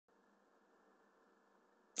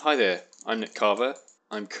Hi there, I'm Nick Carver.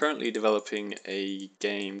 I'm currently developing a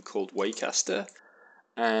game called Waycaster,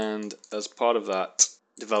 and as part of that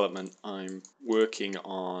development I'm working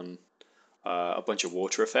on a bunch of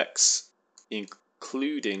water effects,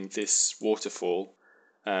 including this waterfall.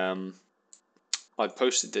 I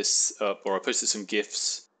posted this up, or I posted some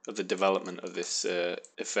GIFs of the development of this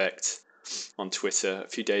effect on Twitter a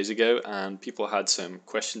few days ago, and people had some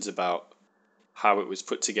questions about how it was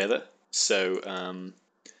put together. So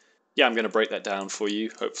yeah, I'm going to break that down for you.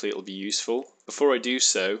 Hopefully it'll be useful. Before I do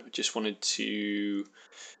so, I just wanted to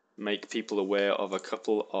make people aware of a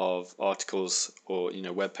couple of articles or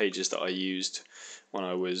web pages that I used when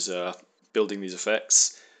I was building these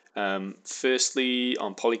effects. Firstly,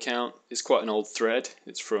 on Polycount, it's quite an old thread.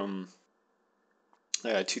 It's from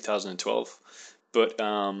 2012, but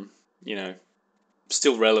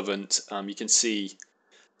still relevant. You can see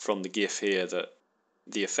from the GIF here that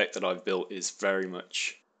the effect that I've built is very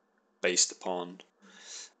much based upon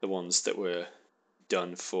the ones that were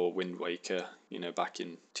done for Wind Waker, back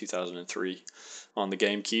in 2003 on the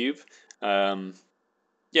GameCube.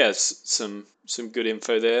 Yeah, some good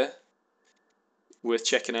info there, worth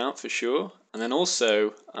checking out for sure. And then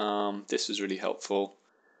also, this was really helpful.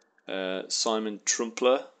 Simon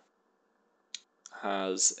Trumpler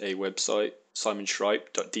has a website,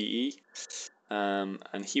 simonschreipp.de,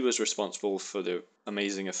 and he was responsible for the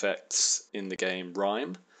amazing effects in the game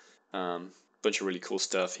Rime. Bunch of really cool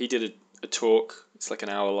stuff. He did a talk, it's like an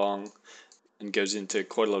hour long, and goes into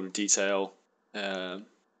quite a lot of detail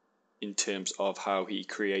in terms of how he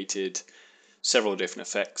created several different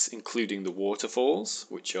effects, including the waterfalls,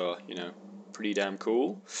 which are pretty damn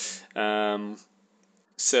cool.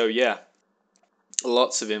 So yeah,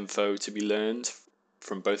 lots of info to be learned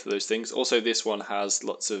from both of those things. Also, this one has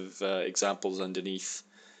lots of examples underneath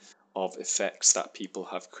of effects that people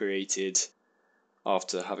have created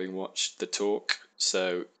after having watched the talk.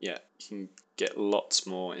 So yeah, you can get lots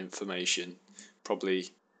more information,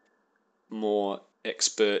 probably more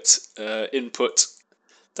expert input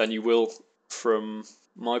than you will from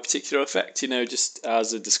my particular effect. Just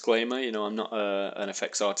as a disclaimer, I'm not an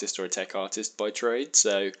effects artist or a tech artist by trade,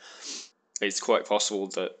 so it's quite possible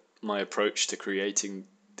that my approach to creating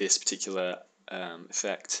this particular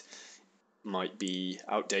effect might be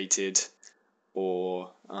outdated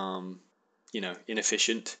or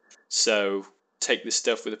inefficient. So take this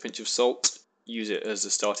stuff with a pinch of salt, use it as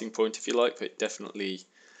a starting point if you like, but definitely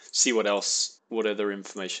see what other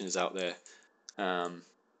information is out there.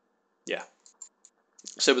 Yeah.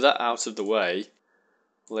 So with that out of the way,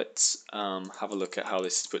 let's have a look at how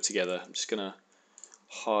this is put together. I'm just gonna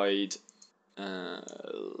hide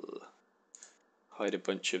a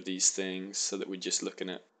bunch of these things so that we're just looking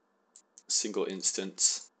at a single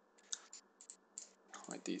instance.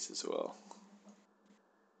 Hide these as well.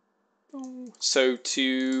 So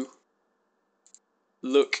to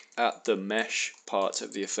look at the mesh part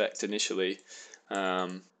of the effect initially,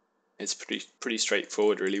 it's pretty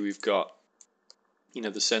straightforward really. We've got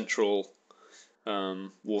the central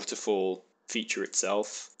waterfall feature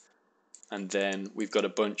itself, and then we've got a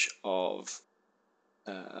bunch of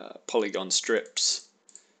polygon strips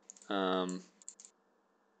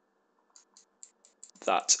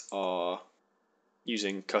that are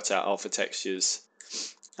using cutout alpha textures,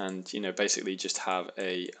 and basically just have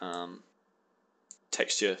a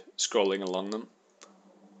texture scrolling along them.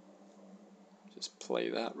 Just play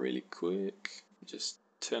that really quick. Just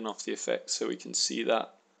turn off the effect so we can see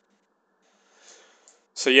that.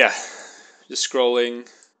 So yeah, just scrolling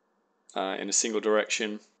in a single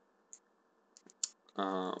direction.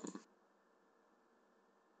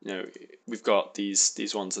 We've got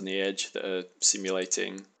these ones on the edge that are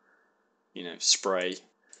simulating spray,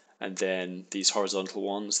 and then these horizontal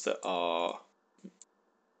ones that are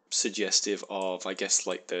suggestive of, I guess,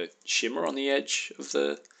 like the shimmer on the edge of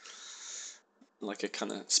like a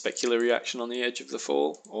kind of specular reaction on the edge of the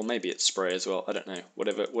fall, or maybe it's spray as well, I don't know,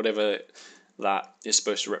 whatever that is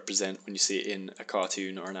supposed to represent when you see it in a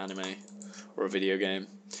cartoon or an anime or a video game.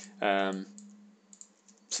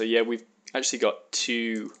 So yeah, we've actually got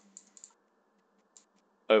two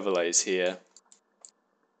overlays here,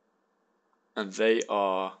 and they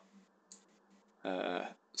are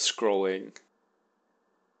scrolling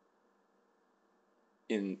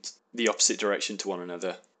in the opposite direction to one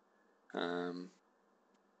another.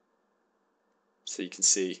 So you can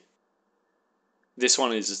see this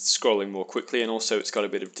one is scrolling more quickly, and also it's got a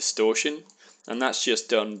bit of distortion, and that's just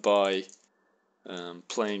done by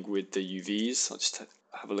playing with the UVs. I'll just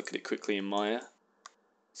have a look at it quickly in Maya,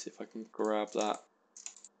 see if I can grab that.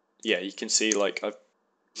 Yeah, you can see like I've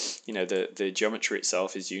you know, the geometry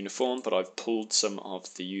itself is uniform, but I've pulled some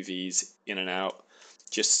of the UVs in and out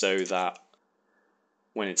just so that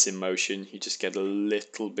when it's in motion, you just get a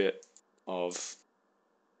little bit of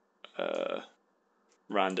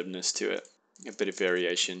randomness to it, a bit of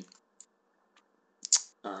variation.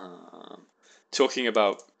 Talking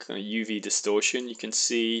about kind of UV distortion, you can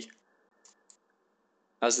see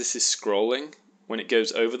as this is scrolling, when it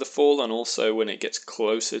goes over the fall and also when it gets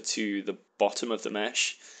closer to the bottom of the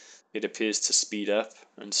mesh, it appears to speed up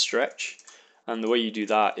and stretch. And the way you do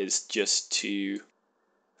that is just to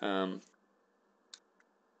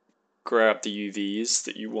grab the UVs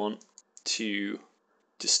that you want to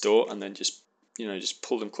distort and then just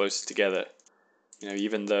pull them closer together.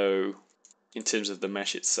 Even though in terms of the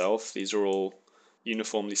mesh itself, these are all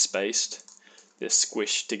uniformly spaced, they're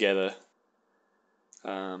squished together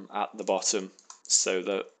at the bottom, so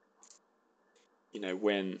that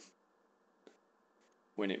when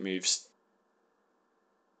it moves,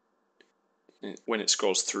 when it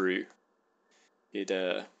scrolls through, it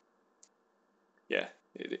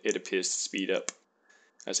appears to speed up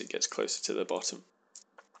as it gets closer to the bottom.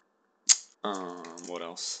 What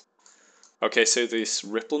else? Okay, so this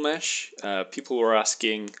ripple mesh, people were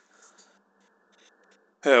asking,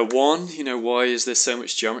 one, why is there so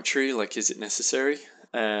much geometry? Like, is it necessary?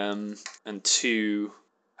 And two,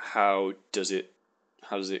 how does it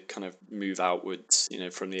kind of move outwards,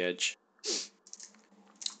 from the edge?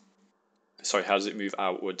 Sorry, how does it move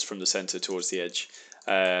outwards from the center towards the edge?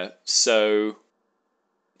 So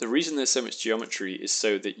the reason there's so much geometry is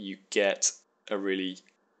so that you get a really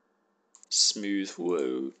smooth,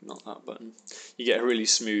 whoa, not that button. You get a really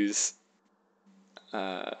smooth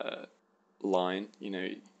line,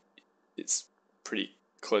 it's pretty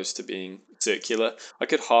close to being circular. I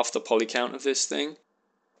could half the poly count of this thing,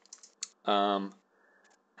 and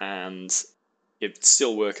it'd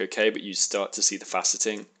still work okay, but you start to see the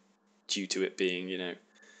faceting due to it being,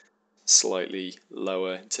 slightly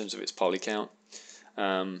lower in terms of its poly count.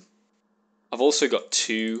 I've also got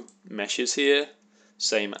two meshes here,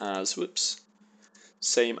 same as the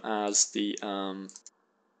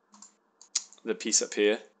piece up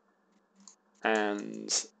here,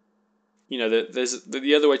 and there's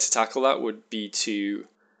the other way to tackle that would be to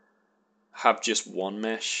have just one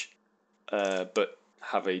mesh, but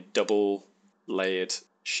have a double layered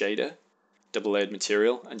shader, double layered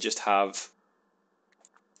material, and just have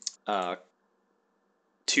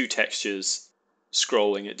two textures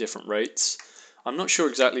scrolling at different rates. I'm not sure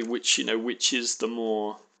exactly which is the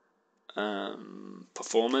more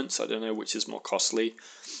performance. I don't know which is more costly.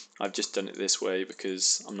 I've just done it this way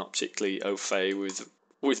because I'm not particularly au fait with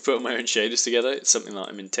putting my own shaders together. It's something that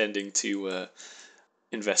I'm intending to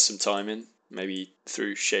invest some time in, maybe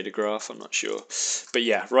through Shader Graph, I'm not sure. But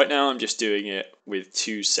yeah, right now I'm just doing it with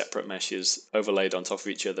two separate meshes overlaid on top of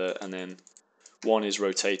each other, and then one is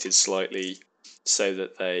rotated slightly so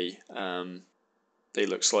that they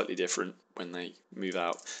look slightly different when they move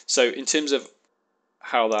out. So in terms of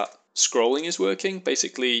how that scrolling is working,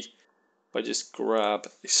 basically if I just grab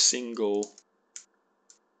a single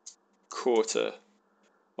quarter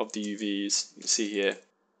of the UVs, you can see here.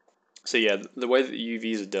 So yeah, the way that the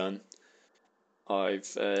UVs are done,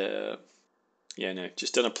 I've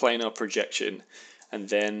just done a planar projection and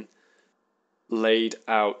then laid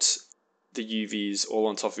out the UVs all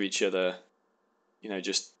on top of each other.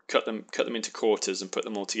 Just cut them into quarters and put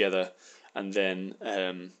them all together, and then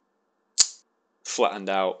flattened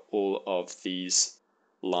out all of these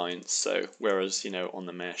lines. So whereas on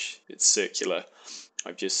the mesh it's circular,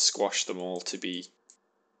 I've just squashed them all to be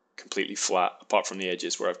completely flat, apart from the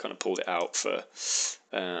edges where I've kind of pulled it out for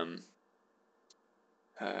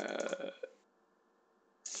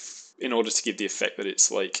in order to give the effect that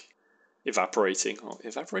it's like evaporating.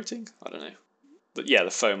 I don't know, but yeah,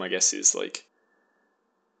 the foam I guess is like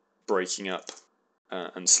breaking up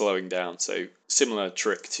and slowing down. So similar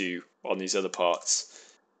trick to on these other parts.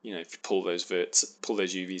 If you pull those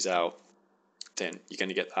UVs out, then you're going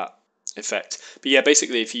to get that effect. But yeah,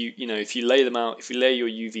 basically, if you lay them out, if you lay your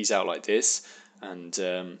UVs out like this and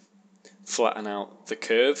flatten out the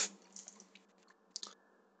curve,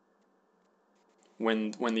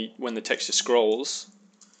 when the texture scrolls,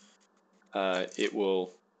 it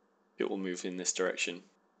will move in this direction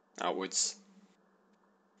outwards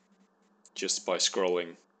just by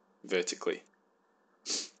scrolling vertically.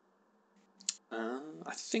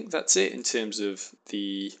 I think that's it in terms of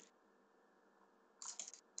the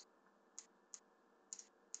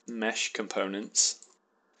mesh components.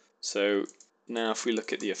 So now if we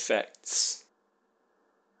look at the effects,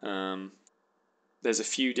 there's a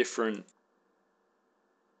few different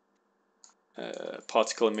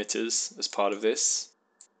particle emitters as part of this.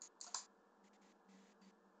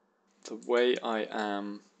 The way I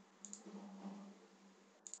am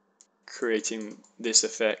creating this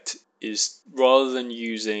effect is, rather than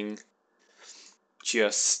using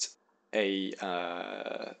just a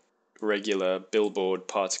regular billboard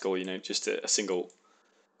particle, just a single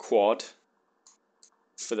quad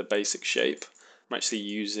for the basic shape, I'm actually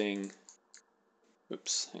using,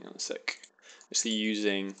 oops, hang on a sec, it's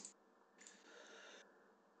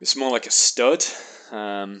more like a stud,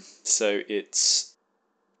 so it's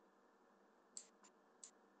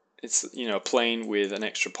a plane with an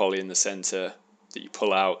extra poly in the center that you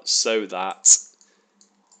pull out, so that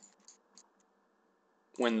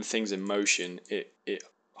when the thing's in motion, it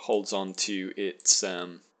holds on to its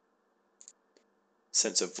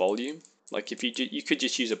sense of volume. Like if you could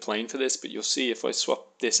just use a plane for this, but you'll see if I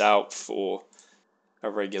swap this out for a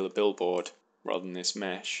regular billboard rather than this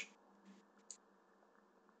mesh,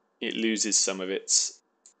 it loses some of its,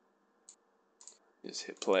 just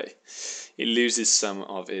hit play, it loses some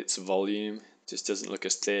of its volume, just doesn't look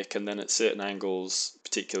as thick, and then at certain angles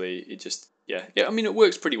particularly it just, yeah, I mean it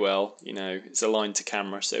works pretty well, it's aligned to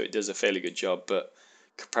camera so it does a fairly good job, but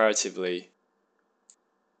comparatively,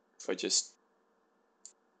 if I just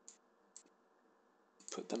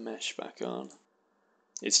put the mesh back on,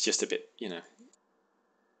 it's just a bit,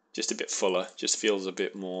 just a bit fuller, just feels a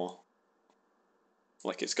bit more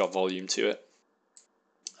like it's got volume to it.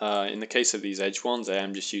 In the case of these edge ones, I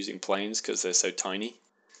am just using planes because they're so tiny.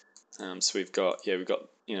 So we've got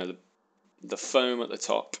the foam at the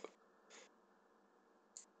top,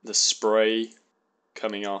 the spray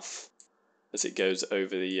coming off as it goes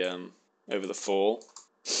over the fall,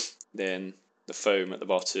 then the foam at the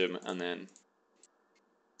bottom, and then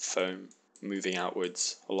foam moving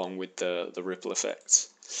outwards along with the ripple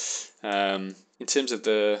effects. In terms of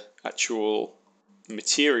the actual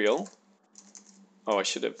material, I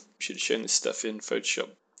should have shown this stuff in Photoshop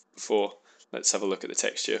before. Let's have a look at the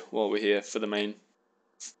texture while we're here for the main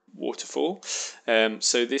waterfall.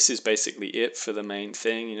 So this is basically it for the main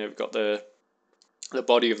thing. We've got the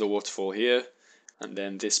body of the waterfall here, and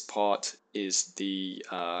then this part is the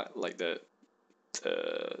like the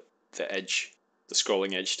edge, the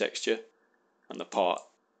scrolling edge texture, and the part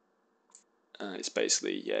it's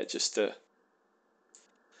basically just the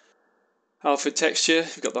alpha texture.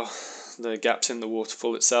 You've got the gaps in the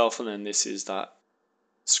waterfall itself, and then this is that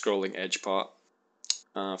scrolling edge part.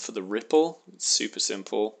 For the ripple, it's super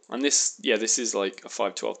simple, and this is like a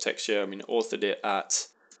 512 texture. I mean, authored it at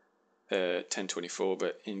 1024,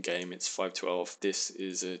 but in game it's 512. This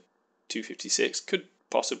is a 256. Could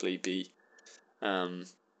possibly be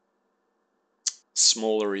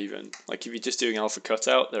smaller even. Like if you're just doing alpha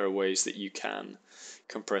cutout, there are ways that you can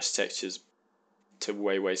compress textures to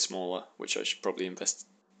way smaller, which I should probably invest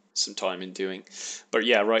some time in doing. But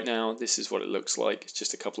yeah, right now this is what it looks like. It's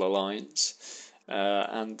just a couple of lines,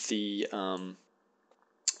 and the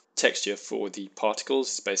texture for the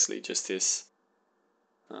particles is basically just this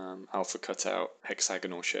alpha cutout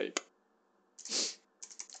hexagonal shape.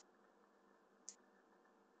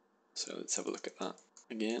 So let's have a look at that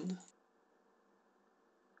again.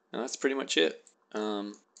 And that's pretty much it.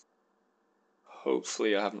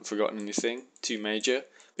 Hopefully I haven't forgotten anything too major.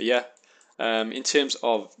 But yeah, in terms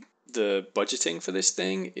of the budgeting for this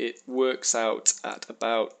thing, it works out at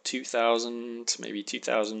about 2,000, maybe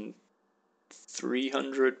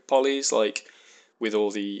 2,300 polys, like with all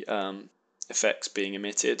the effects being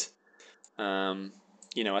emitted. I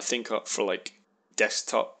think for like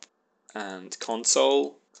desktop and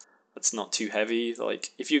console, that's not too heavy.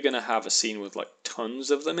 Like if you're going to have a scene with like tons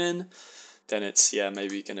of them in, then it's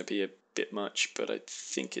maybe going to be a bit much, but I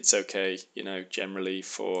think it's okay, generally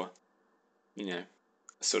for a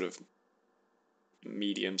sort of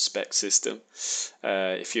medium spec system.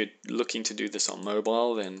 If you're looking to do this on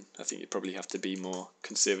mobile, then I think you probably have to be more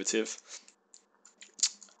conservative.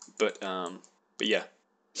 But yeah,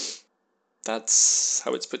 that's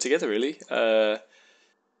how it's put together, really.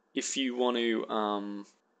 If you want to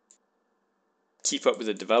keep up with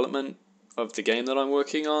the development of the game that I'm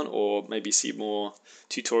working on, or maybe see more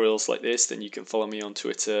tutorials like this, then you can follow me on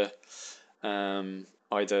Twitter,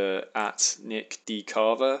 either at Nick D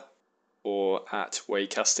Carver or at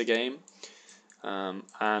Waycaster Game,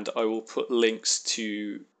 and I will put links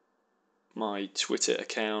to my Twitter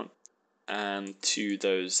account and to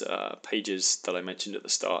those pages that I mentioned at the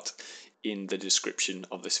start in the description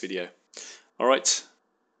of this video. Alright,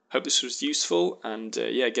 hope this was useful, and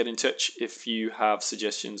get in touch if you have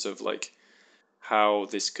suggestions of like how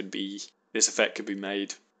this effect could be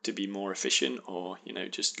made to be more efficient, or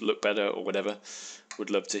just look better or whatever. Would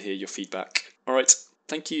love to hear your feedback. All right,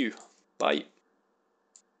 thank you. Bye.